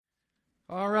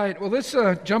All right, well, let's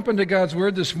jump into God's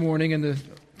Word this morning in the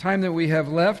time that we have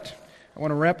left. I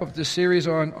want to wrap up this series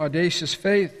on audacious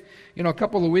faith. You know, a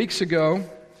couple of weeks ago,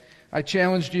 I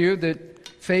challenged you that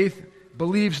faith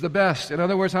believes the best. In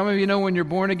other words, how many of you know when you're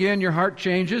born again, your heart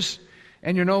changes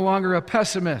and you're no longer a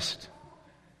pessimist?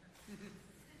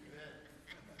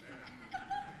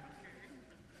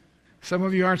 Some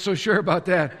of you aren't so sure about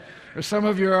that. Or some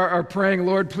of you are praying,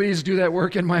 Lord, please do that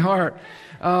work in my heart.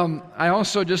 I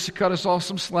also, just to cut us all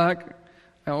some slack,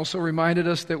 I also reminded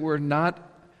us that we're not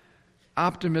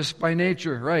optimists by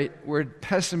nature, right? We're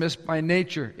pessimists by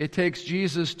nature. It takes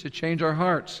Jesus to change our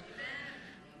hearts.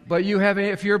 But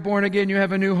if you're born again, you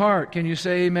have a new heart. Can you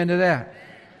say amen to that?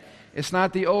 It's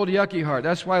not the old yucky heart.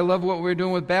 That's why I love what we're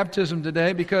doing with baptism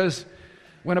today, because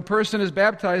when a person is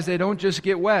baptized, they don't just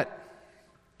get wet.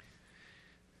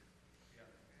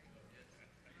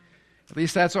 At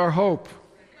least that's our hope.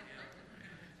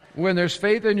 When there's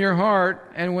faith in your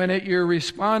heart and when you're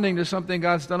responding to something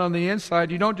God's done on the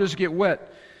inside, you don't just get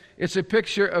wet. It's a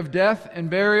picture of death and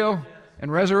burial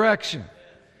and resurrection.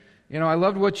 You know, I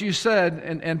loved what you said,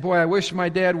 and boy, I wish my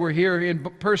dad were here in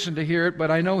person to hear it,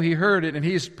 but I know he heard it, and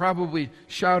he's probably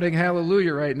shouting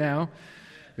hallelujah right now,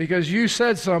 because you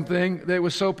said something that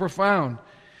was so profound.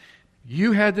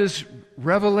 You had this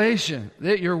revelation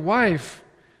that your wife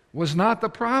was not the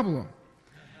problem.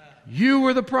 You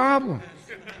were the problem.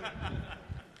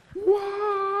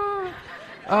 What?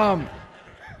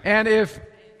 And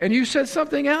you said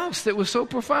something else that was so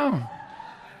profound.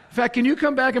 In fact, can you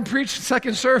come back and preach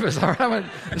second service? All right,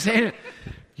 I'm saying it.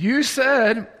 You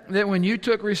said that when you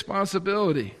took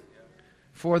responsibility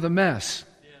for the mess.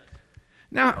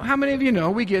 Now, how many of you know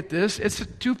we get this? It's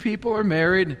two people are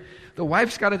married. The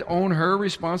wife's got to own her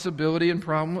responsibility and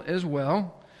problem as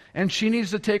well. And she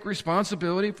needs to take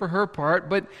responsibility for her part.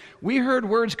 But we heard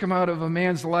words come out of a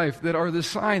man's life that are the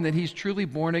sign that he's truly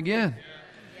born again.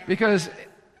 Because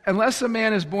unless a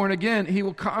man is born again, he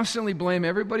will constantly blame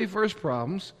everybody for his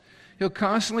problems. He'll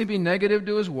constantly be negative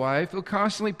to his wife. He'll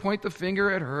constantly point the finger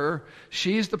at her.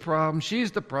 She's the problem,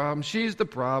 she's the problem, she's the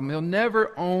problem. He'll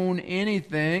never own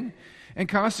anything. And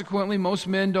consequently, most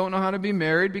men don't know how to be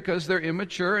married because they're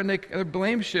immature and they're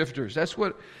blame shifters. That's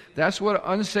what an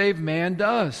unsaved man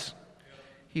does.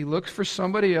 He looks for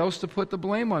somebody else to put the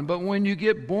blame on. But when you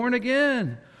get born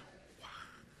again,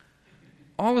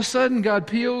 all of a sudden God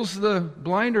peels the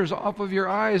blinders off of your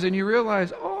eyes and you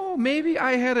realize, oh, maybe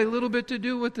I had a little bit to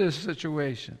do with this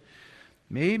situation.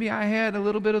 Maybe I had a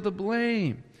little bit of the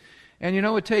blame. And you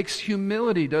know, it takes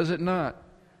humility, does it not?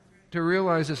 To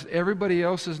realize that everybody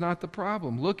else is not the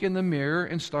problem. Look in the mirror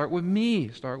and start with me.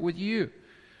 Start with you.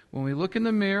 When we look in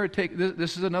the mirror,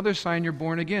 this is another sign you're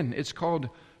born again. It's called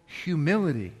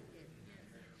humility.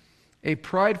 A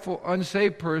prideful,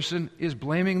 unsaved person is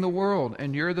blaming the world,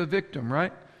 and you're the victim,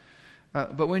 right?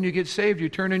 But when you get saved, you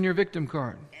turn in your victim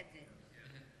card.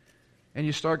 And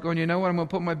you start going, you know what, I'm going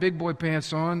to put my big boy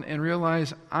pants on and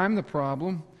realize I'm the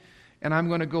problem. And I'm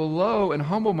going to go low and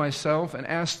humble myself and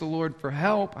ask the Lord for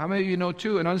help. How many of you know,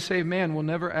 too, an unsaved man will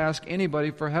never ask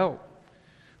anybody for help?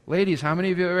 Ladies, how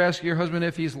many of you ever ask your husband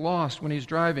if he's lost when he's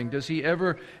driving? Does he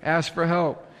ever ask for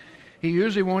help? He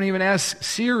usually won't even ask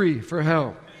Siri for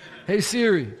help. Hey,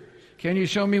 Siri, can you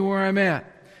show me where I'm at?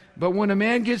 But when a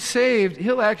man gets saved,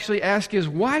 he'll actually ask his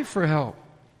wife for help.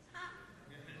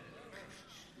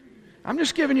 I'm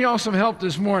just giving you all some help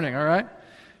this morning, all right?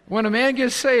 When a man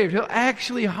gets saved, he'll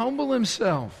actually humble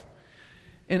himself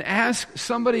and ask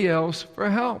somebody else for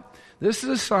help. This is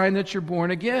a sign that you're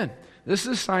born again. This is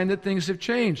a sign that things have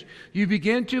changed. You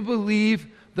begin to believe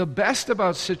the best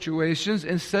about situations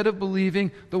instead of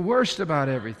believing the worst about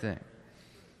everything.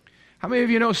 How many of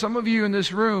you know, some of you in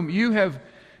this room, you have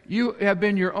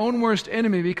been your own worst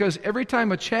enemy, because every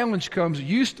time a challenge comes,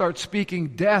 you start speaking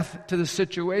death to the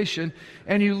situation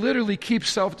and you literally keep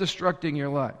self-destructing your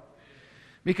life.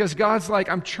 Because God's like,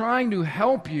 I'm trying to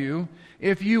help you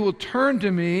if you will turn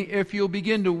to me, if you'll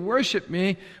begin to worship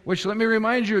me, which, let me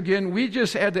remind you again, we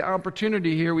just had the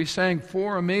opportunity here. We sang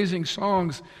 4 amazing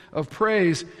songs of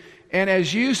praise. And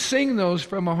as you sing those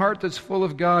from a heart that's full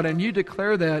of God and you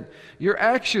declare that, you're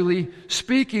actually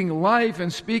speaking life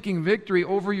and speaking victory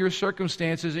over your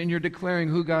circumstances, and you're declaring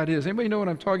who God is. Anybody know what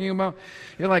I'm talking about?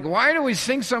 You're like, why do we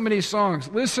sing so many songs?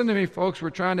 Listen to me, folks. We're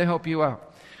trying to help you out.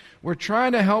 We're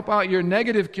trying to help out your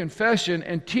negative confession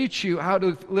and teach you how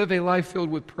to live a life filled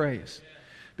with praise.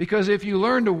 Because if you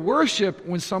learn to worship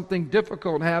when something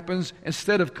difficult happens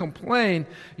instead of complain,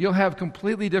 you'll have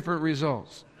completely different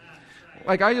results.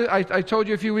 Like I told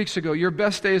you a few weeks ago, your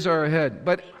best days are ahead.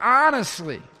 But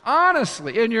honestly,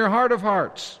 in your heart of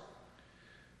hearts,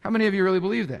 how many of you really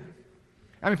believe that?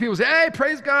 I mean, people say, hey,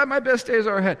 praise God, my best days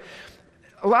are ahead.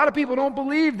 A lot of people don't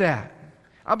believe that.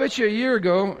 I'll bet you a year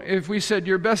ago, if we said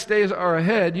your best days are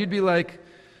ahead, you'd be like,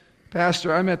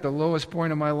 Pastor, I'm at the lowest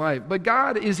point of my life. But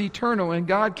God is eternal, and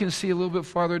God can see a little bit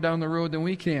farther down the road than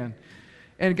we can.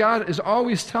 And God is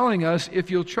always telling us,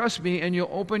 if you'll trust me and you'll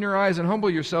open your eyes and humble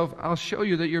yourself, I'll show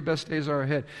you that your best days are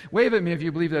ahead. Wave at me if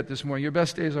you believe that this morning. Your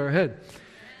best days are ahead.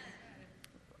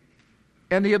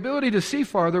 And the ability to see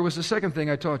farther was the second thing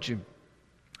I taught you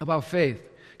about faith.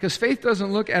 Because faith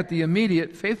doesn't look at the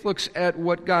immediate. Faith looks at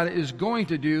what God is going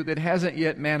to do that hasn't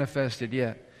yet manifested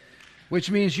yet. Which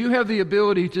means you have the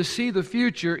ability to see the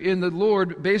future in the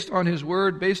Lord based on His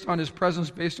Word, based on His presence,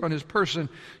 based on His person.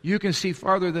 You can see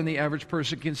farther than the average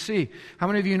person can see. How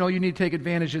many of you know you need to take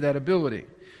advantage of that ability?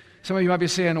 Some of you might be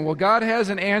saying, well, God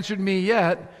hasn't answered me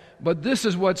yet, but this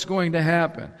is what's going to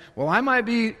happen. Well, I might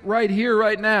be right here,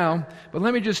 right now, but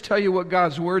let me just tell you what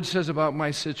God's Word says about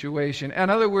my situation. In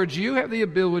other words, you have the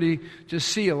ability to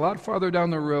see a lot farther down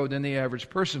the road than the average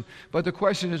person. But the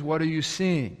question is, what are you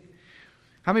seeing?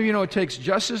 How many of you know it takes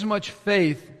just as much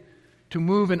faith to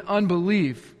move in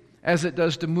unbelief as it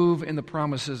does to move in the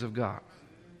promises of God?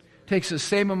 It takes the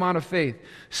same amount of faith.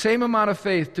 Same amount of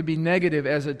faith to be negative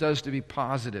as it does to be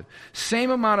positive. Same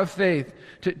amount of faith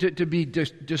to be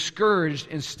discouraged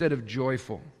instead of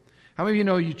joyful. How many of you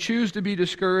know you choose to be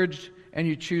discouraged and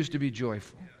you choose to be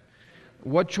joyful?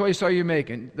 What choice are you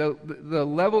making? The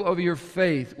level of your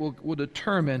faith will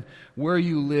determine where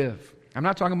you live. I'm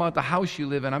not talking about the house you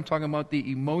live in. I'm talking about the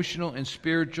emotional and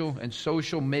spiritual and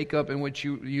social makeup in which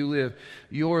you live.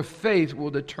 Your faith will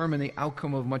determine the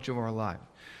outcome of much of our life.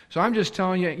 So I'm just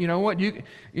telling you, you know what? You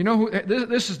know who?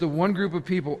 This is the one group of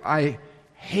people I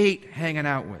hate hanging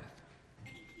out with.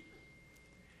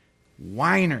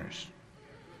 Whiners.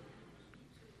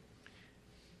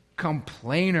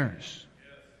 Complainers.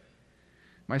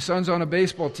 My son's on a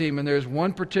baseball team, and there's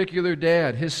one particular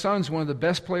dad. His son's one of the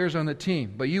best players on the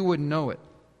team, but you wouldn't know it.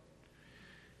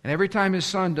 And every time his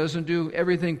son doesn't do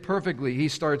everything perfectly,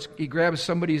 he grabs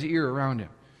somebody's ear around him.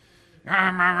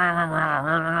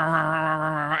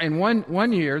 And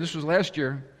one year, this was last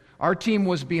year, our team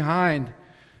was behind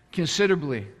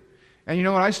considerably. And you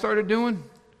know what I started doing?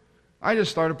 I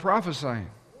just started prophesying.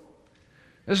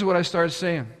 This is what I started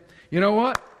saying. You know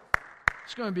what?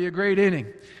 It's going to be a great inning.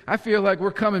 I feel like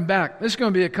we're coming back. This is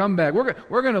going to be a comeback.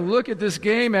 We're going to look at this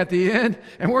game at the end,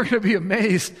 and we're going to be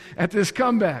amazed at this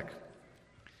comeback.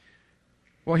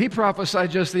 Well, he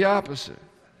prophesied just the opposite.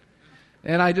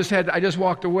 And I just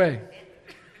walked away.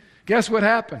 Guess what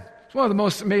happened? It's one of the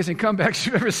most amazing comebacks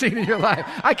you've ever seen in your life.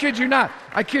 I kid you not.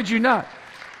 I kid you not.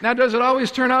 Now, does it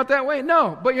always turn out that way?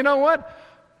 No. But you know what?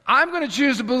 I'm going to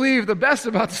choose to believe the best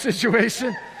about the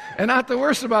situation and not the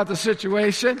worst about the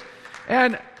situation.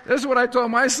 And this is what I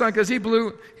told my son, because he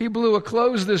blew a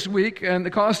close this week, and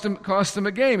it cost him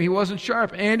a game. He wasn't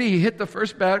sharp. Andy, he hit the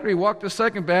first batter, he walked the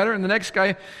second batter, and the next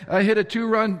guy hit a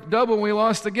 2-run double, and we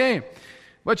lost the game.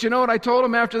 But you know what I told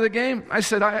him after the game? I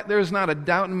said, there's not a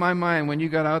doubt in my mind when you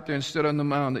got out there and stood on the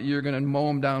mound that you're going to mow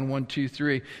them down 1, 2,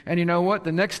 3. And you know what?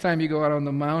 The next time you go out on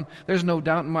the mound, there's no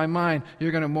doubt in my mind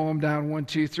you're going to mow them down 1,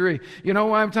 2, 3. You know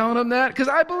why I'm telling him that? Because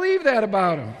I believe that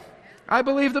about him. I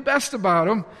believe the best about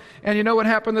him. And you know what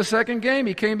happened the second game?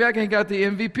 He came back and he got the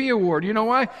MVP award. You know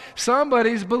why?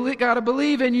 Somebody's got to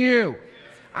believe in you.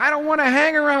 I don't want to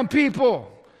hang around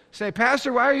people. Say,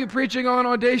 Pastor, why are you preaching on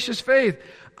audacious faith?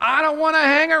 I don't want to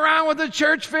hang around with a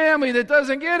church family that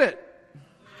doesn't get it.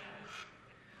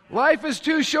 Life is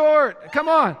too short. Come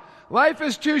on. Life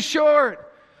is too short.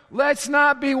 Let's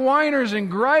not be whiners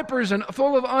and gripers and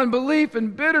full of unbelief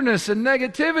and bitterness and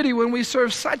negativity when we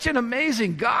serve such an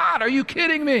amazing God. Are you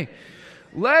kidding me?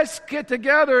 Let's get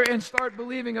together and start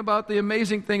believing about the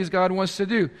amazing things God wants to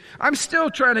do. I'm still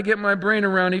trying to get my brain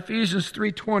around Ephesians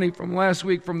 3:20 from last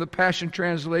week from the Passion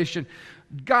Translation.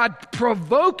 God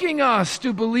provoking us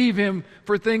to believe Him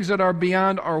for things that are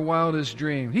beyond our wildest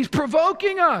dream. He's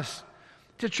provoking us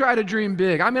to try to dream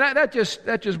big. I mean, that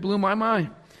just blew my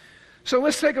mind. So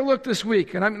let's take a look this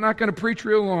week, and I'm not going to preach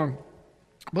real long.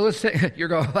 But let's take, you're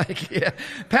going like, yeah,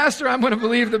 Pastor, I'm going to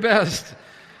believe the best.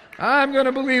 I'm going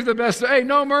to believe the best. Hey,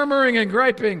 no murmuring and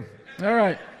griping. All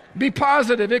right. Be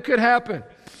positive. It could happen.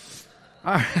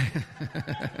 All right.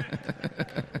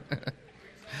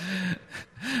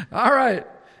 All right.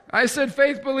 I said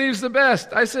faith believes the best.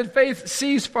 I said faith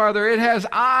sees farther. It has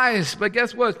eyes. But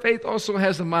guess what? Faith also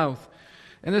has a mouth.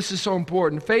 And this is so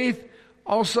important. Faith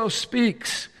also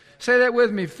speaks. Say that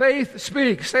with me. Faith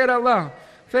speaks. Say it out loud.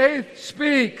 Faith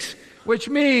speaks, which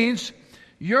means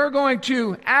you're going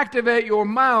to activate your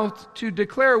mouth to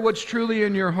declare what's truly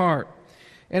in your heart.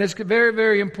 And it's very,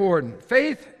 very important.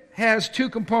 Faith has two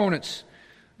components,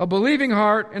 a believing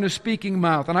heart and a speaking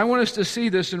mouth. And I want us to see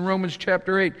this in Romans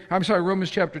chapter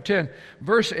 10,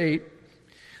 verse 8.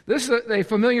 This is a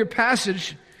familiar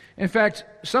passage. In fact,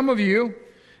 some of you,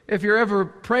 if you're ever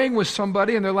praying with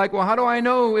somebody and they're like, well, how do I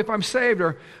know if I'm saved?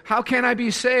 Or how can I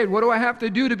be saved? What do I have to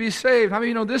do to be saved? How many of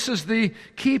you know this is the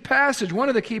key passage, one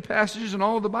of the key passages in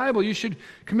all of the Bible you should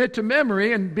commit to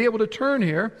memory and be able to turn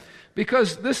here,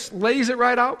 because this lays it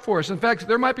right out for us. In fact,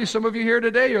 there might be some of you here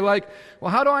today, you're like,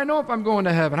 well, how do I know if I'm going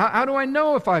to heaven? How do I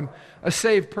know if I'm a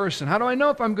saved person? How do I know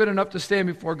if I'm good enough to stand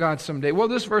before God someday? Well,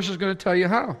 this verse is going to tell you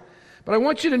how. But I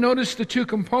want you to notice the two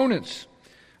components,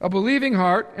 a believing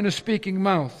heart and a speaking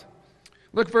mouth.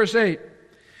 Look, verse 8. It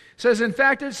says, in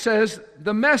fact, it says,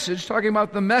 the message, talking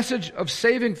about the message of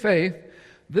saving faith,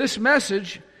 this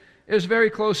message is very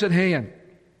close at hand.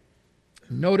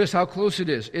 Notice how close it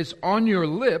is. It's on your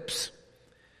lips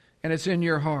and it's in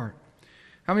your heart.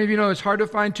 How many of you know it's hard to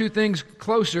find two things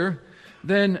closer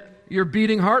than your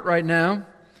beating heart right now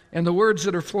and the words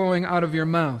that are flowing out of your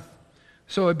mouth?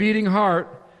 So a beating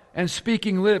heart and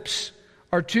speaking lips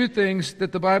are two things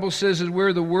that the Bible says is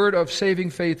where the word of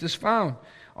saving faith is found,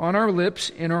 on our lips,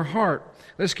 in our heart.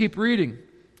 Let's keep reading.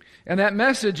 And that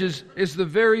message is the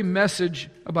very message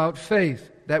about faith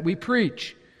that we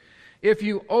preach. If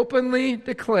you openly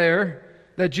declare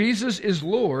that Jesus is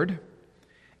Lord,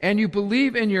 and you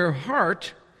believe in your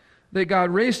heart that God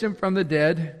raised him from the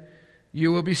dead,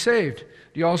 you will be saved.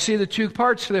 Do you all see the two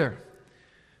parts there?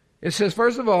 It says,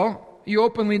 first of all, you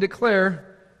openly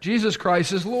declare Jesus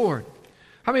Christ is Lord.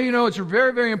 How many of you know it's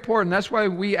very, very important? That's why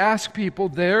we ask people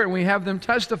there and we have them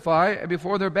testify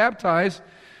before they're baptized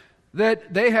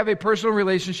that they have a personal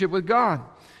relationship with God.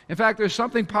 In fact, there's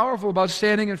something powerful about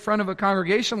standing in front of a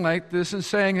congregation like this and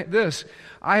saying this: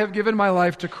 I have given my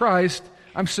life to Christ.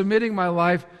 I'm submitting my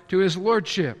life to his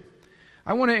lordship.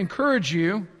 I want to encourage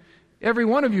you, every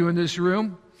one of you in this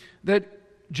room, that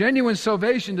genuine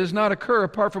salvation does not occur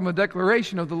apart from a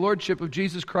declaration of the lordship of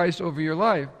Jesus Christ over your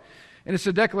life. And it's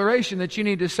a declaration that you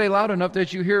need to say loud enough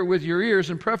that you hear it with your ears,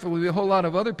 and preferably a whole lot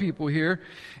of other people hear.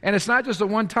 And it's not just a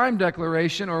one-time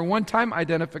declaration or a one-time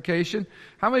identification.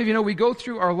 How many of you know we go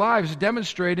through our lives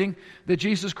demonstrating that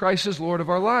Jesus Christ is Lord of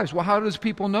our lives? Well, how does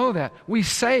people know that? We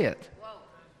say it.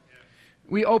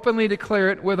 We openly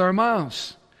declare it with our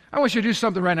mouths. I want you to do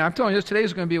something right now. I'm telling you, today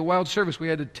is going to be a wild service. We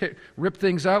had to rip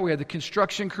things out. We had the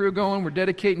construction crew going. We're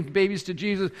dedicating babies to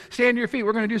Jesus. Stand to your feet.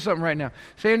 We're going to do something right now.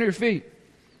 Stand to your feet.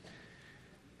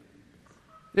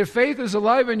 If faith is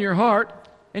alive in your heart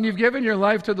and you've given your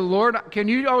life to the Lord, can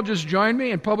you all just join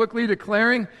me in publicly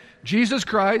declaring Jesus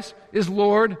Christ is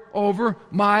Lord over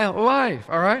my life?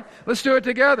 All right? Let's do it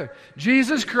together.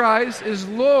 Jesus Christ is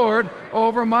Lord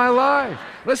over my life.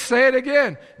 Let's say it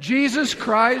again. Jesus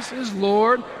Christ is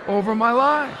Lord over my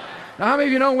life. Now, how many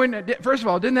of you know first of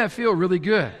all, didn't that feel really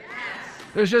good?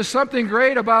 There's just something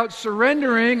great about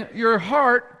surrendering your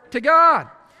heart to God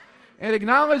and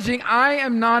acknowledging I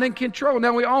am not in control.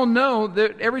 Now, we all know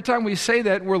that every time we say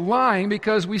that, we're lying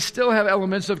because we still have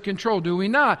elements of control, do we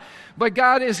not? But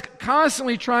God is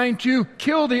constantly trying to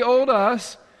kill the old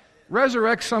us,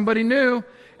 resurrect somebody new,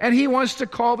 and he wants to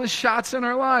call the shots in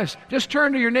our lives. Just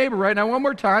turn to your neighbor right now one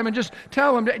more time and just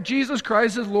tell him that Jesus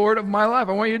Christ is Lord of my life.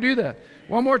 I want you to do that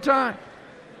one more time.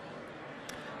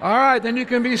 All right, then you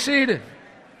can be seated.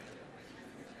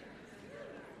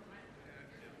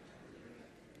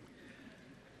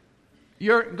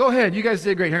 Go ahead. You guys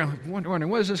did great. Here, I'm wondering,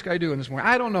 what is this guy doing this morning?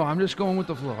 I don't know. I'm just going with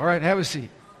the flow. All right, have a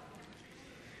seat.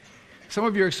 Some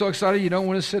of you are so excited you don't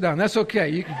want to sit down. That's okay.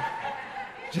 You can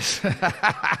just...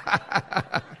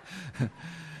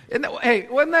 Hey,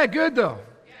 wasn't that good, though?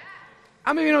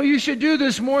 I mean, you should do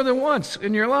this more than once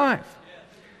in your life.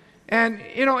 And,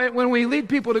 when we lead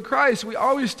people to Christ, we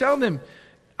always tell them,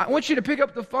 I want you to pick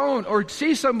up the phone or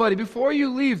see somebody before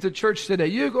you leave the church today.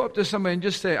 You go up to somebody and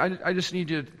just say, I just need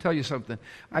you to tell you something.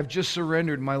 I've just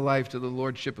surrendered my life to the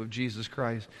Lordship of Jesus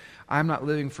Christ. I'm not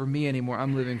living for me anymore.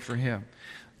 I'm living for him.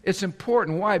 It's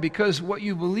important. Why? Because what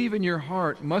you believe in your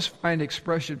heart must find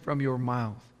expression from your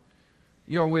mouth.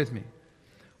 You're with me.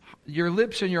 Your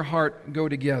lips and your heart go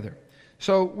together.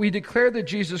 So we declare that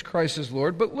Jesus Christ is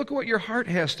Lord, but look at what your heart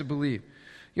has to believe.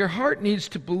 Your heart needs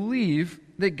to believe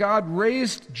that God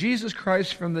raised Jesus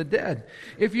Christ from the dead.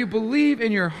 If you believe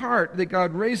in your heart that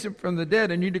God raised him from the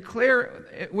dead and you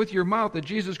declare with your mouth that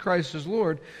Jesus Christ is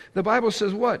Lord, the Bible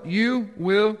says what? You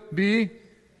will be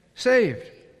saved.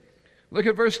 Look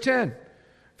at verse 10.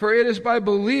 For it is by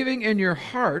believing in your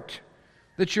heart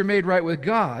that you're made right with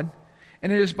God,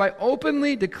 and it is by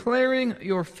openly declaring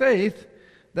your faith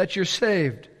that you're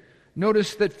saved.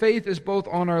 Notice that faith is both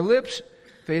on our lips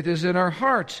Faith is in our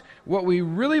hearts. What we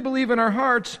really believe in our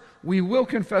hearts, we will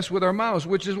confess with our mouths,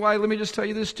 which is why, let me just tell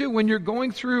you this too. When you're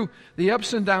going through the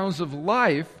ups and downs of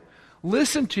life,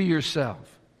 listen to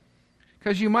yourself.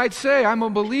 Because you might say, I'm a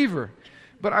believer.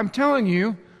 But I'm telling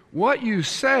you, what you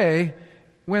say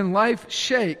when life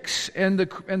shakes and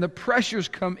the pressures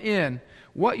come in,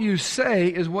 what you say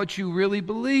is what you really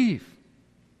believe.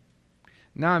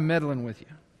 Now I'm meddling with you.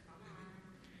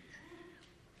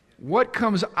 What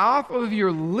comes off of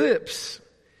your lips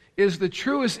is the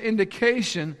truest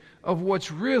indication of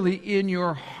what's really in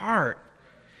your heart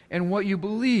and what you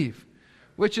believe,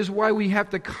 which is why we have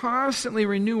to constantly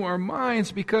renew our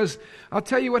minds, because I'll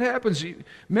tell you what happens.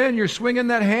 Men, you're swinging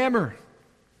that hammer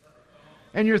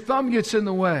and your thumb gets in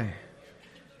the way.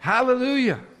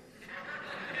 Hallelujah.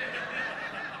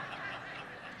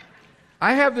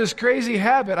 I have this crazy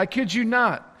habit, I kid you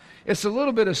not. It's a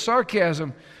little bit of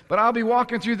sarcasm, but I'll be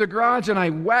walking through the garage and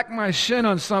I whack my shin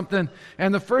on something,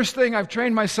 and the first thing I've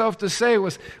trained myself to say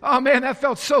was, oh man, that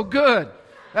felt so good.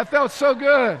 That felt so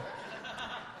good.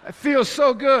 That feels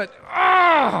so good.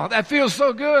 Oh, that feels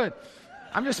so good.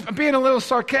 I'm being a little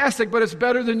sarcastic, but it's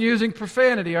better than using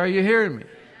profanity. Are you hearing me?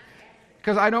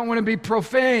 Because I don't want to be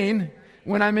profane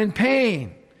when I'm in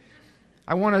pain.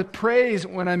 I want to praise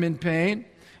when I'm in pain,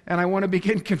 and I want to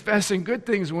begin confessing good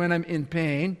things when I'm in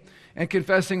pain, and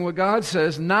confessing what God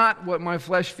says, not what my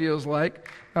flesh feels like,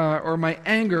 or my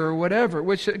anger or whatever.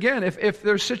 Which, again, if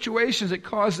there's situations that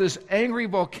cause this angry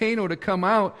volcano to come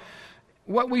out,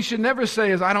 what we should never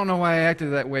say is, I don't know why I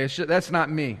acted that way. That's not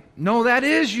me. No, that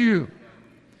is you.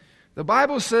 The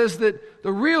Bible says that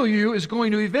the real you is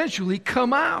going to eventually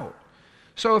come out.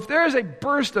 So if there is a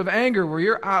burst of anger where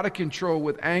you're out of control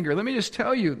with anger, let me just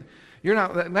tell you, you're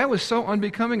not. That was so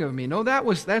unbecoming of me. No,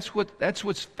 that's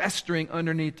what's festering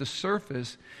underneath the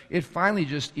surface. It finally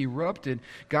just erupted.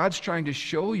 God's trying to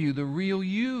show you the real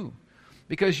you,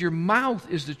 because your mouth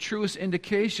is the truest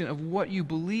indication of what you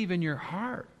believe in your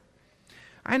heart.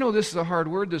 I know this is a hard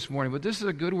word this morning, but this is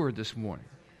a good word this morning.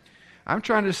 I'm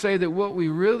trying to say that what we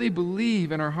really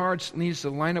believe in our hearts needs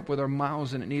to line up with our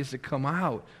mouths, and it needs to come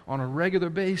out on a regular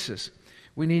basis.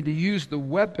 We need to use the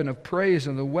weapon of praise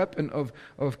and the weapon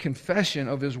of confession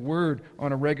of His Word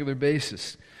on a regular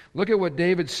basis. Look at what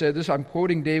David said. I'm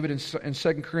quoting David in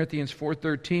 2 Corinthians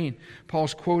 4:13.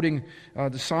 Paul's quoting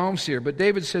the Psalms here. But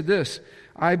David said this,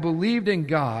 I believed in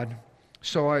God,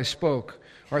 so I spoke.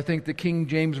 Or I think the King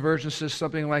James Version says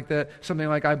something like that. Something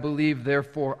like, I believe,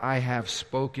 therefore I have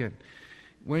spoken.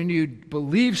 When you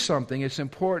believe something, it's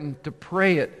important to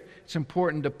pray it. It's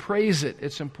important to praise it.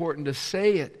 It's important to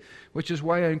say it. Which is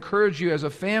why I encourage you as a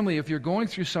family, if you're going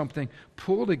through something,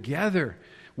 pull together.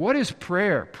 What is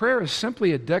prayer? Prayer is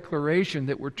simply a declaration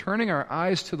that we're turning our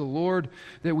eyes to the Lord,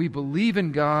 that we believe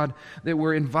in God, that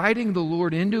we're inviting the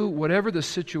Lord into whatever the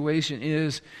situation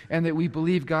is, and that we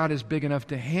believe God is big enough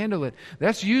to handle it.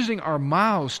 That's using our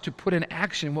mouths to put in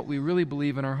action what we really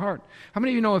believe in our heart. How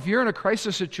many of you know if you're in a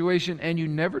crisis situation and you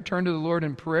never turn to the Lord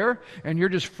in prayer, and you're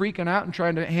just freaking out and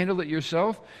trying to handle it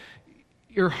yourself,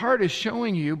 your heart is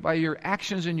showing you by your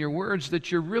actions and your words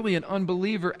that you're really an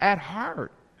unbeliever at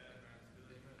heart.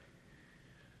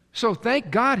 So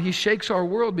thank God He shakes our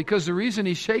world, because the reason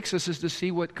He shakes us is to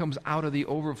see what comes out of the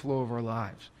overflow of our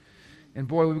lives. And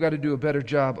boy, we've got to do a better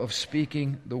job of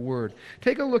speaking the Word.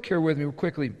 Take a look here with me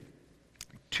quickly.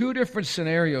 2 different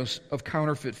scenarios of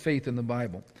counterfeit faith in the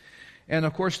Bible. And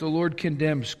of course, the Lord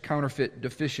condemns counterfeit,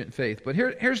 deficient faith. But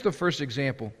here's the first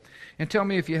example. And tell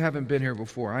me if you haven't been here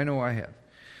before. I know I have.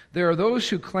 There are those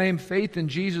who claim faith in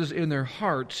Jesus in their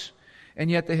hearts,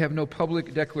 and yet they have no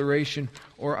public declaration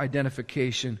or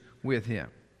identification with Him.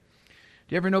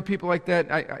 Do you ever know people like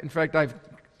that? In fact, I've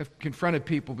confronted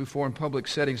people before in public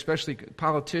settings, especially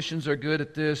politicians are good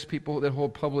at this. People that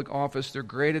hold public office, they're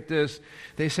great at this.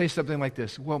 They say something like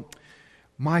this, well,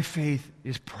 my faith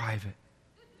is private.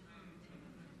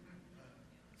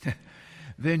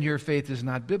 Then your faith is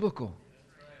not biblical.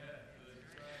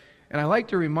 And I like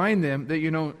to remind them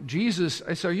that, Jesus,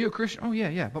 I say, are you a Christian? Oh,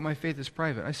 yeah, but my faith is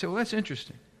private. I say, well, that's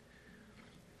interesting.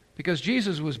 Because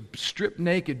Jesus was stripped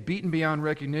naked, beaten beyond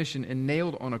recognition, and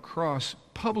nailed on a cross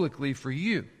publicly for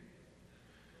you.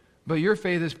 But your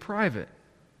faith is private.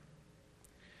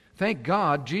 Thank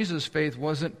God Jesus' faith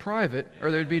wasn't private, or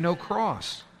there'd be no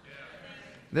cross.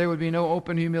 There would be no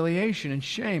open humiliation and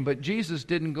shame. But Jesus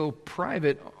didn't go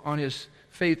private on His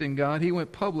faith in God. He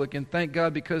went public, and thank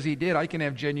God because He did, I can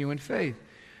have genuine faith.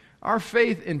 Our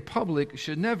faith in public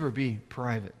should never be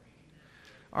private.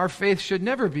 Our faith should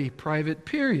never be private,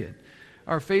 period.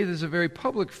 Our faith is a very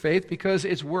public faith because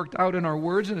it's worked out in our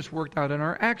words and it's worked out in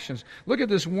our actions. Look at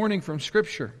this warning from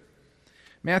Scripture.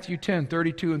 Matthew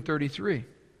 10:32 and 33.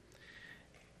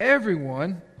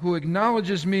 Everyone who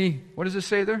acknowledges me, what does it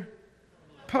say there?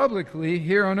 Publicly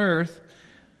here on earth,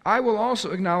 I will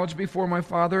also acknowledge before my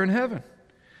Father in heaven.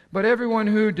 But everyone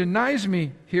who denies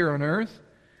me here on earth,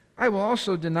 I will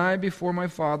also deny before my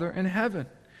Father in heaven.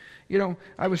 You know,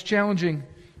 I was challenging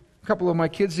a couple of my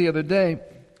kids the other day,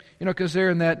 because they're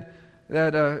in that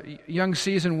young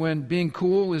season when being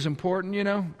cool is important,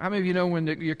 How many of you know when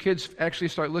your kids actually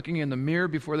start looking in the mirror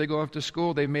before they go off to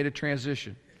school, they've made a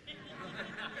transition?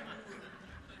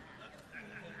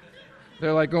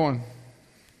 They're like going,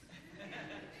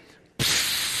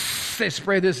 they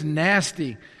spray this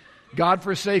nasty,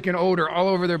 God-forsaken odor all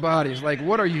over their bodies. Like,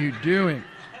 what are you doing?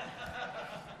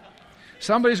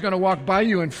 Somebody's going to walk by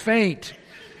you and faint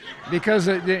because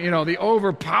of the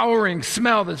overpowering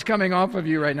smell that's coming off of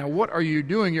you right now. What are you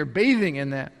doing? You're bathing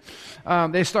in that.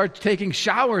 They start taking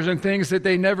showers and things that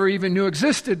they never even knew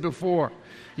existed before.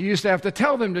 You used to have to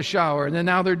tell them to shower, and then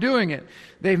now they're doing it.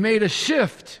 They've made a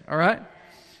shift, all right?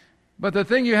 But the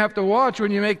thing you have to watch when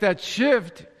you make that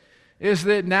shift is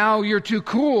that now you're too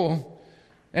cool,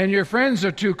 and your friends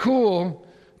are too cool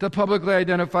to publicly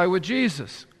identify with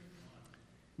Jesus.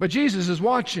 But Jesus is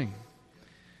watching.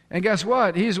 And guess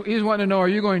what? He's wanting to know, are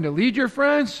you going to lead your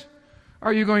friends? Or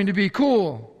are you going to be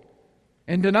cool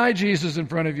and deny Jesus in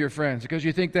front of your friends because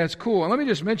you think that's cool? And let me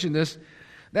just mention this.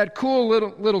 That cool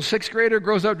little sixth grader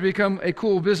grows up to become a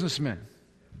cool businessman.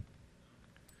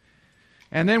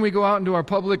 And then we go out into our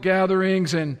public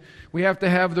gatherings and we have to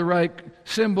have the right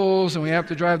symbols and we have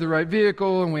to drive the right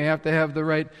vehicle and we have to have the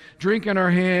right drink in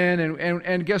our hand.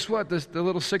 And guess what? The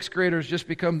little sixth graders just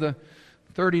become the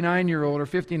 39-year-old or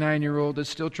 59-year-old that's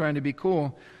still trying to be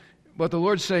cool. But the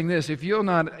Lord's saying this, if you'll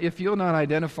not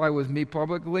identify with me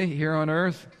publicly here on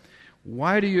earth,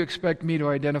 why do you expect me to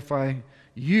identify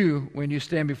you when you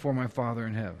stand before my Father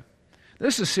in heaven?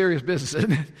 This is serious business,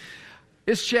 isn't it?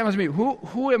 It's challenging me.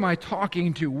 Who am I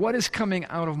talking to? What is coming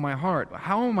out of my heart?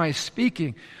 How am I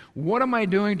speaking? What am I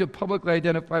doing to publicly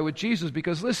identify with Jesus?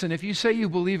 Because listen, if you say you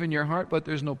believe in your heart, but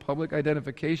there's no public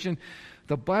identification,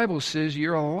 the Bible says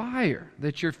you're a liar,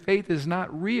 that your faith is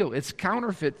not real. It's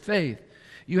counterfeit faith.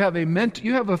 You have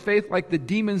a faith like the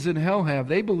demons in hell have.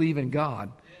 They believe in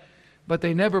God, but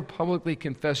they never publicly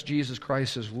confess Jesus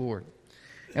Christ as Lord.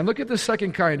 And look at the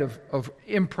second kind of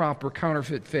improper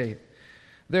counterfeit faith.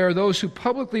 There are those who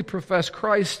publicly profess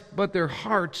Christ, but their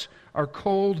hearts are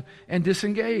cold and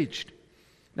disengaged.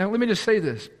 Now, let me just say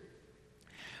this.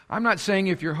 I'm not saying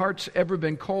if your heart's ever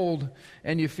been cold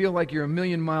and you feel like you're a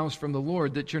million miles from the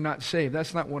Lord that you're not saved.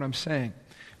 That's not what I'm saying.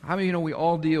 How many of you know we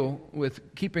all deal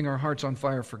with keeping our hearts on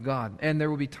fire for God? And there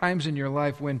will be times in your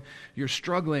life when you're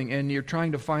struggling and you're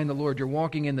trying to find the Lord. You're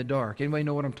walking in the dark. Anybody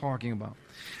know what I'm talking about?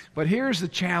 But here's the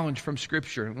challenge from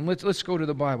Scripture. And let's go to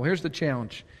the Bible. Here's the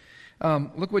challenge.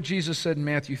 Look what Jesus said in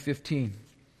Matthew 15.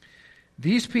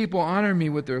 These people honor me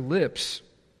with their lips,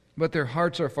 but their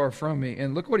hearts are far from me.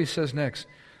 And look what he says next.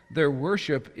 Their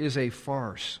worship is a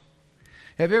farce.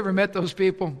 Have you ever met those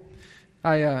people?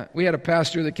 We had a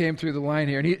pastor that came through the line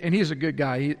here, and he's a good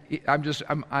guy.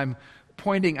 I'm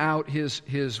pointing out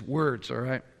his words. All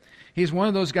right, he's one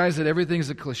of those guys that everything's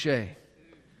a cliche.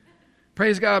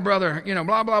 Praise God, brother.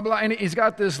 Blah blah blah, and he's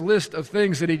got this list of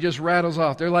things that he just rattles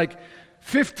off. They're like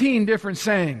 15 different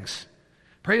sayings.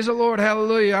 Praise the Lord,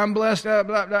 hallelujah, I'm blessed, blah,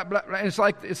 blah, blah, blah. It's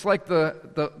like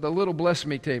the little bless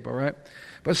me tape, all right?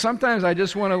 But sometimes I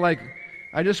just want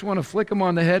to flick them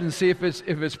on the head and see if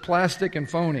it's plastic and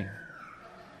phony.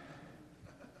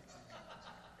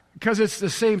 Because it's the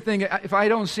same thing. If I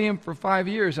don't see him for 5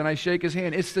 years and I shake his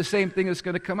hand, it's the same thing that's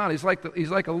going to come out. He's like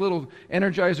a little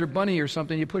Energizer bunny or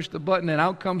something. You push the button and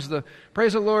out comes the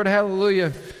praise the Lord,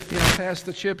 hallelujah, pass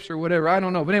the chips or whatever. I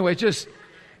don't know. But anyway,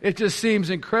 it just seems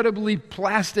incredibly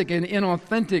plastic and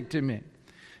inauthentic to me.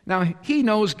 Now, he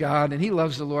knows God and he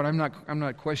loves the Lord. I'm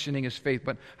not questioning his faith.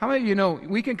 But how many of you know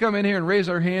we can come in here and raise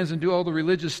our hands and do all the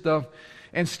religious stuff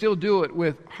and still do it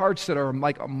with hearts that are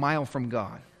like a mile from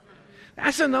God?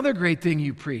 That's another great thing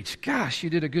you preach. Gosh, you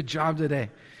did a good job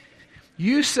today.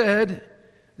 You said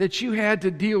that you had to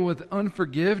deal with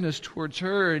unforgiveness towards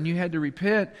her and you had to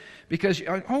repent because,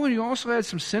 and you also had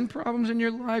some sin problems in your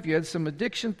life. You had some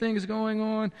addiction things going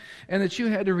on and that you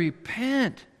had to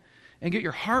repent and get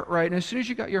your heart right. And as soon as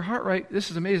you got your heart right,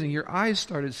 this is amazing, your eyes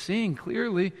started seeing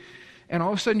clearly and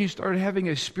all of a sudden you started having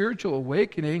a spiritual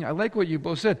awakening. I like what you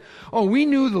both said. Oh, we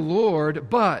knew the Lord,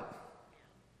 but...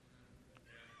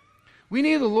 We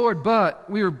knew the Lord, but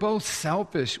we were both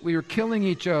selfish. We were killing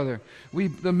each other.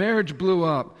 The marriage blew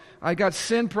up. I got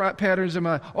sin patterns in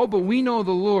my life. Oh, but we know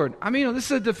the Lord. This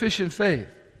is a deficient faith.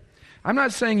 I'm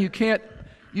not saying you can't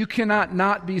You cannot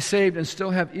not be saved and still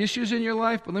have issues in your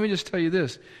life. But let me just tell you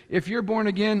this. If you're born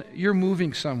again, you're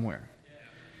moving somewhere.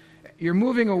 You're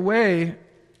moving away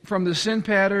from the sin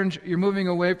patterns. You're moving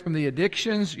away from the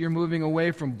addictions. You're moving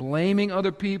away from blaming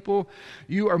other people.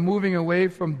 You are moving away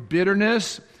from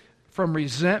bitterness, from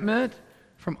resentment,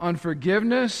 from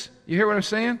unforgiveness. You hear what I'm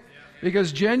saying?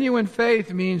 Because genuine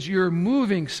faith means you're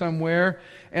moving somewhere,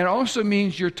 and it also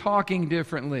means you're talking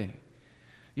differently.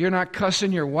 You're not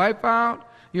cussing your wife out.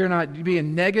 You're not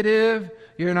being negative.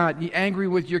 You're not angry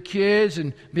with your kids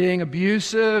and being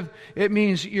abusive. It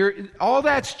means all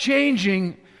that's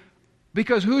changing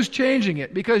because who's changing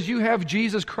it? Because you have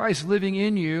Jesus Christ living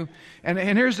in you. And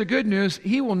here's the good news.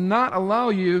 He will not allow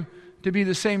you to be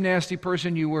the same nasty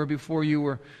person you were before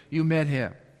you met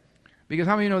Him. Because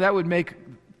how many of you know that would make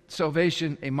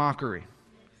salvation a mockery?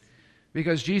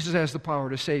 Because Jesus has the power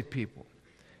to save people.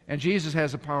 And Jesus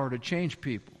has the power to change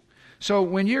people. So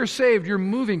when you're saved, you're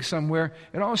moving somewhere.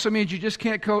 It also means you just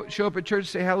can't show up at church and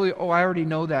say, hallelujah, oh, I already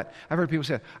know that. I've heard people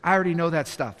say, I already know that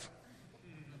stuff.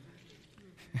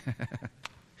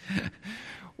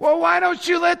 Well, why don't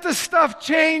you let the stuff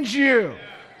change you?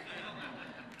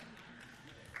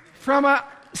 From a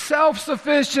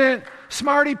self-sufficient,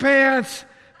 smarty pants,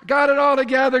 got it all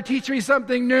together, teach me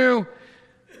something new,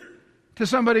 to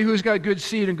somebody who's got good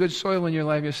seed and good soil in your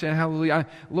life. You're saying, hallelujah,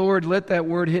 Lord, let that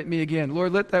word hit me again.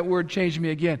 Lord, let that word change me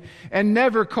again. And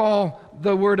never call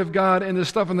the Word of God and the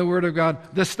stuff in the Word of God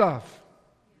the stuff.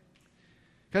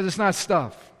 Because it's not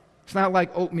stuff. It's not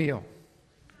like oatmeal.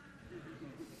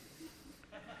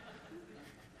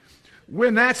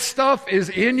 When that stuff is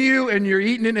in you and you're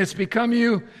eating it and it's become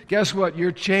you, guess what?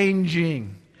 You're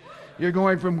changing. You're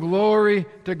going from glory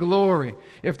to glory.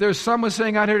 If there's someone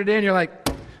saying out here today and you're like,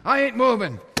 I ain't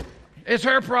moving. It's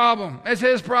her problem. It's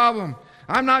his problem.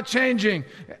 I'm not changing.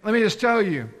 Let me just tell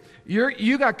you,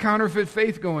 you got counterfeit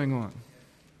faith going on.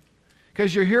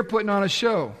 Because you're here putting on a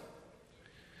show.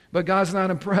 But God's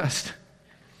not impressed.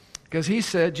 Because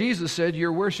Jesus said,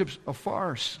 your worship's a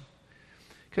farce.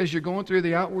 Because you're going through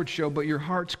the outward show, but your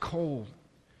heart's cold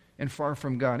and far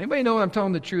from God. Anybody know I'm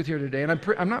telling the truth here today? And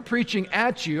I'm not preaching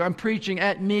at you. I'm preaching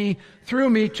at me, through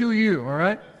me, to you, all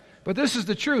right? But this is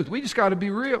the truth. We just got to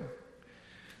be real.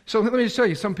 So let me just tell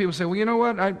you, some people say, well, you know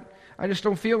what? I just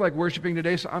don't feel like worshiping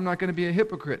today, so I'm not going to be a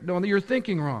hypocrite. No, you're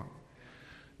thinking wrong.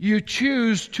 You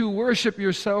choose to worship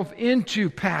yourself into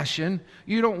passion.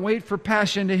 You don't wait for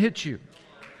passion to hit you.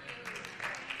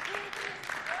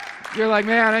 You're like,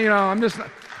 man, I'm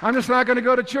just not going to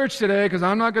go to church today because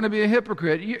I'm not going to be a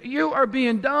hypocrite. You are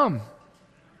being dumb.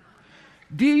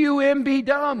 D-U-M-B,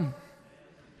 dumb.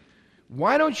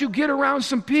 Why don't you get around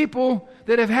some people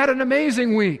that have had an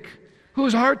amazing week,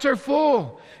 whose hearts are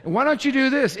full? And why don't you do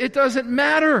this? It doesn't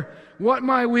matter what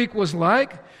my week was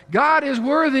like. God is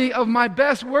worthy of my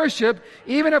best worship.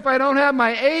 Even if I don't have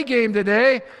my A game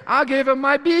today, I'll give Him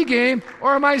my B game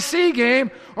or my C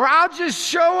game, or I'll just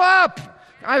show up.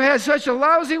 I've had such a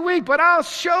lousy week, but I'll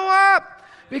show up.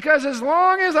 Because as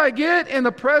long as I get in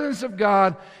the presence of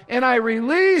God and I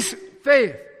release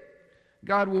faith,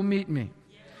 God will meet me.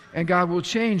 And God will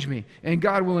change me. And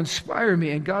God will inspire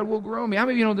me. And God will grow me. How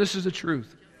many of you know this is the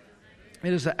truth?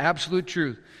 It is the absolute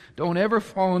truth. Don't ever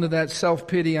fall into that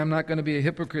self-pity, I'm not going to be a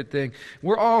hypocrite thing.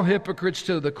 We're all hypocrites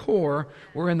to the core.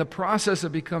 We're in the process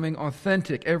of becoming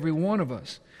authentic, every one of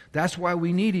us. That's why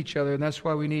we need each other, and that's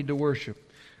why we need to worship.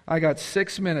 I got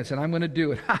 6 minutes, and I'm going to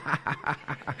do it.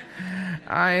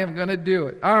 I am going to do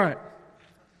it. All right.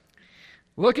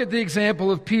 Look at the example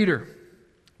of Peter.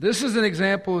 This is an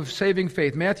example of saving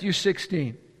faith. Matthew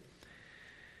 16.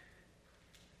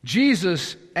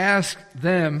 Jesus asked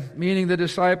them, meaning the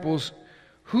disciples,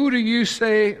 who do you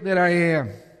say that I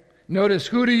am? Notice,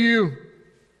 who do you?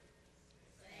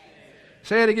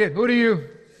 Say it again. Who do you?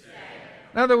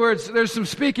 In other words, there's some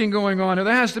speaking going on.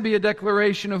 There has to be a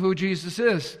declaration of who Jesus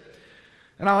is.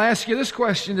 And I'll ask you this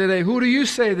question today. Who do you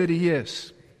say that He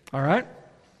is? All right?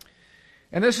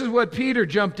 And this is what Peter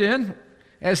jumped in,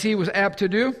 as he was apt to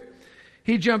do.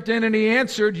 He jumped in and he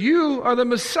answered, you are the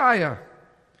Messiah,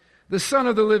 the Son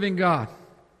of the living God.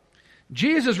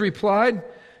 Jesus replied,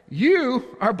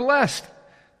 you are blessed,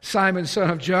 Simon,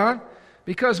 son of John,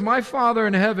 because my Father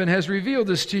in heaven has revealed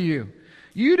this to you.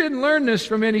 You didn't learn this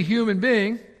from any human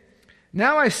being.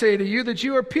 Now I say to you that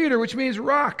you are Peter, which means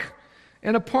rock.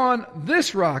 And upon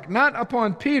this rock, not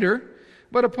upon Peter,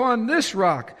 but upon this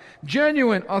rock,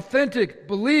 genuine, authentic,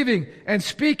 believing, and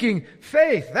speaking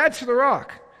faith, that's the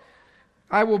rock,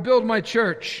 I will build my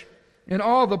church, and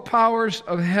all the powers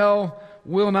of hell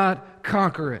will not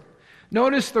conquer it.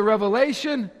 Notice the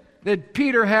revelation that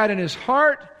Peter had in his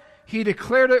heart. He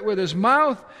declared it with his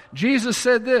mouth. Jesus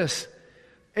said this,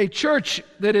 A church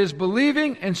that is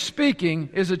believing and speaking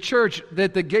is a church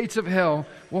that the gates of hell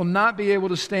will not be able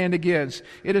to stand against.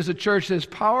 It is a church that's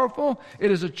powerful.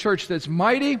 It is a church that's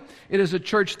mighty. It is a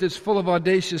church that's full of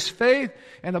audacious faith.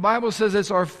 And the Bible says it's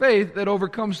our faith that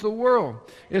overcomes the world.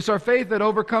 It's our faith that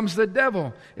overcomes the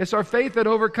devil. It's our faith that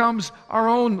overcomes our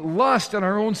own lust and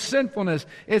our own sinfulness.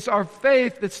 It's our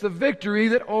faith that's the victory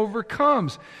that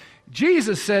overcomes.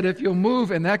 Jesus said if you'll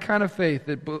move in that kind of faith,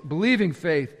 that believing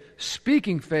faith,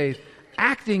 speaking faith,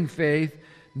 acting faith,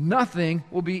 nothing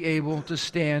will be able to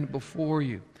stand before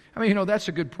you. I mean, that's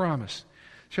a good promise.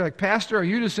 So you're like, Pastor, are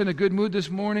you just in a good mood this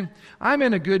morning? I'm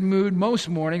in a good mood most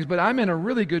mornings, but I'm in a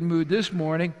really good mood this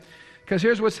morning because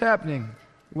here's what's happening.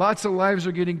 Lots of lives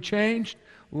are getting changed.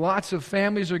 Lots of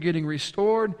families are getting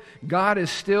restored. God is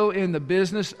still in the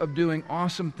business of doing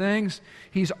awesome things.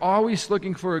 He's always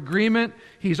looking for agreement.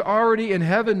 He's already in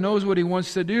heaven, knows what He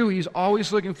wants to do. He's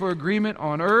always looking for agreement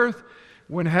on earth.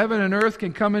 When heaven and earth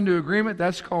can come into agreement,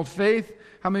 that's called faith.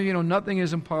 How many of you know nothing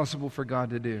is impossible for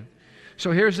God to do?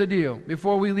 So here's the deal.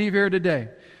 Before we leave here today,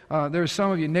 there's some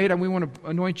of you, Nate, we want to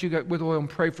anoint you with oil and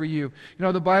pray for you.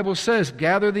 The Bible says,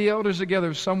 gather the elders together.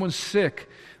 If someone's sick,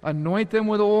 anoint them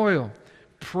with oil.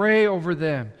 Pray over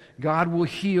them. God will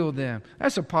heal them.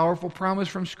 That's a powerful promise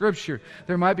from Scripture.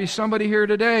 There might be somebody here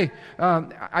today.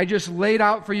 I just laid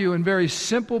out for you in very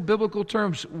simple biblical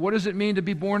terms, what does it mean to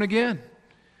be born again?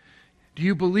 Do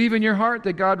you believe in your heart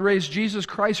that God raised Jesus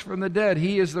Christ from the dead?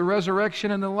 He is the resurrection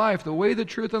and the life, the way, the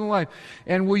truth, and the life.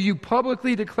 And will you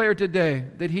publicly declare today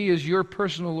that He is your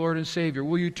personal Lord and Savior?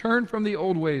 Will you turn from the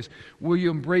old ways? Will you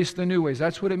embrace the new ways?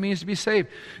 That's what it means to be saved.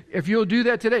 If you'll do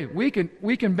that today, we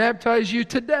can baptize you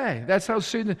today. That's how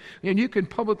soon, and you can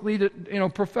publicly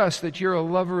profess that you're a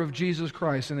lover of Jesus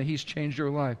Christ and that He's changed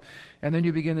your life. And then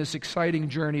you begin this exciting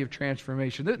journey of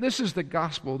transformation. This is the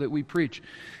gospel that we preach.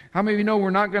 How many of you know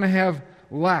we're not going to have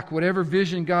lack? Whatever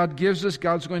vision God gives us,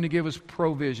 God's going to give us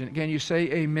provision. Can you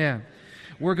say amen?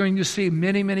 We're going to see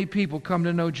many, many people come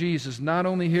to know Jesus, not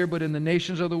only here, but in the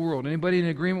nations of the world. Anybody in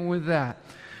agreement with that?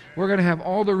 We're going to have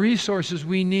all the resources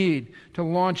we need to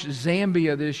launch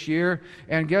Zambia this year.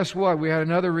 And guess what? We had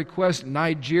another request,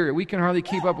 Nigeria. We can hardly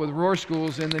keep up with Roar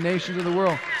Schools in the nations of the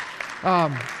world.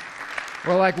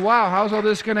 We're like, wow, how's all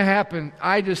this going to happen?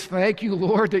 I just thank you,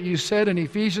 Lord, that you said in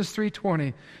Ephesians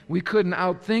 3:20, we couldn't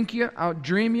outthink you,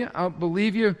 outdream you,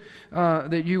 outbelieve you,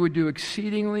 that you would do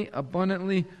exceedingly,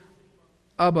 abundantly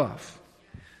above.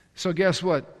 So guess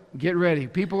what? Get ready.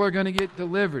 People are going to get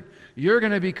delivered. You're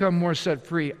going to become more set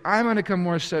free. I'm going to become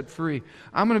more set free.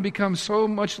 I'm going to become so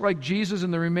much like Jesus in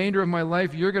the remainder of my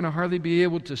life, you're going to hardly be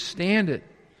able to stand it.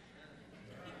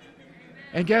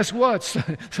 And guess what? Some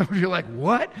of you are like,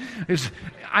 what?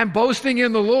 I'm boasting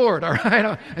in the Lord, all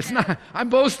right? It's not. I'm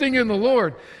boasting in the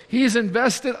Lord. He's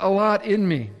invested a lot in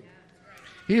me.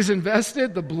 He's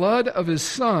invested the blood of His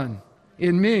Son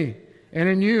in me and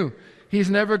in you. He's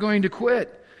never going to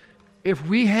quit. If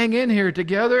we hang in here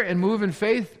together and move in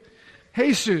faith,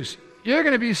 Jesus, you're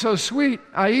going to be so sweet,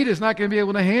 Aida's not going to be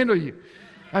able to handle you.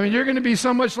 I mean, you're going to be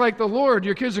so much like the Lord,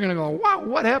 your kids are going to go, wow,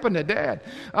 what happened to Dad?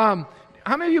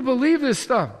 How many of you believe this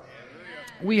stuff?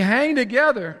 We hang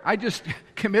together. I just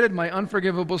committed my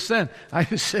unforgivable sin. I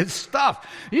just said stuff.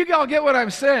 You all get what I'm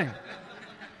saying.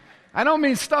 I don't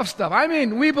mean stuff. I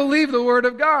mean, we believe the Word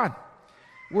of God.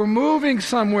 We're moving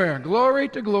somewhere. Glory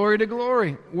to glory to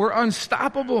glory. We're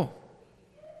unstoppable.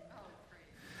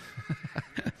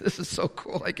 This is so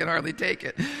cool. I can hardly take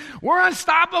it. We're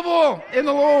unstoppable in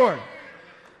the Lord.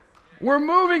 We're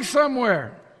moving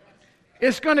somewhere.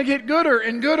 It's going to get gooder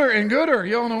and gooder and gooder.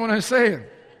 You all know what I'm saying.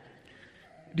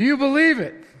 Do you believe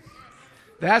it?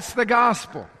 That's the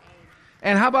gospel.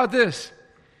 And how about this?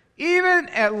 Even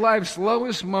at life's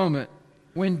lowest moment,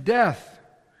 when death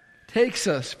takes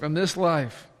us from this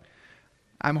life,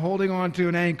 I'm holding on to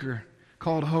an anchor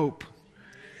called hope.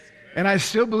 And I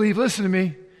still believe, listen to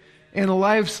me, in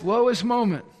life's lowest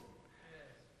moment,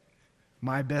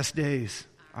 my best days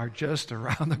are just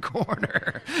around the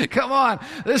corner. Come on.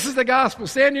 This is the gospel.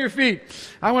 Stand to your feet.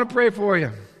 I want to pray for you.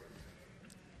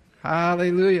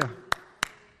 Hallelujah.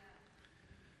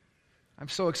 I'm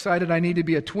so excited I need to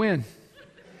be a twin.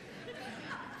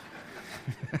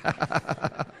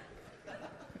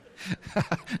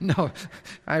 No,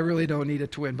 I really don't need a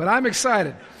twin, but I'm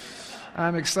excited.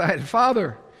 I'm excited.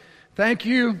 Father, thank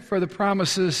you for the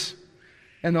promises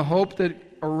and the hope that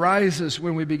arises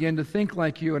when we begin to think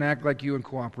like you and act like you and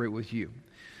cooperate with you.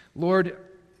 Lord,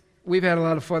 we've had a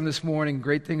lot of fun this morning.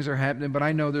 Great things are happening, but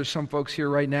I know there's some folks here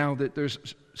right now that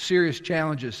there's serious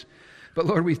challenges. But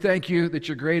Lord, we thank you that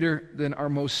you're greater than our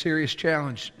most serious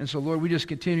challenge. And so Lord, we just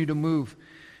continue to move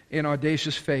in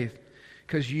audacious faith.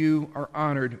 because you are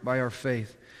honored by our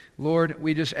faith. Lord,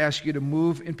 we just ask you to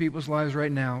move in people's lives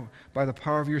right now by the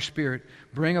power of your Spirit.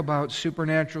 Bring about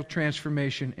supernatural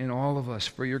transformation in all of us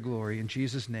for your glory. In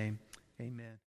Jesus' name, amen.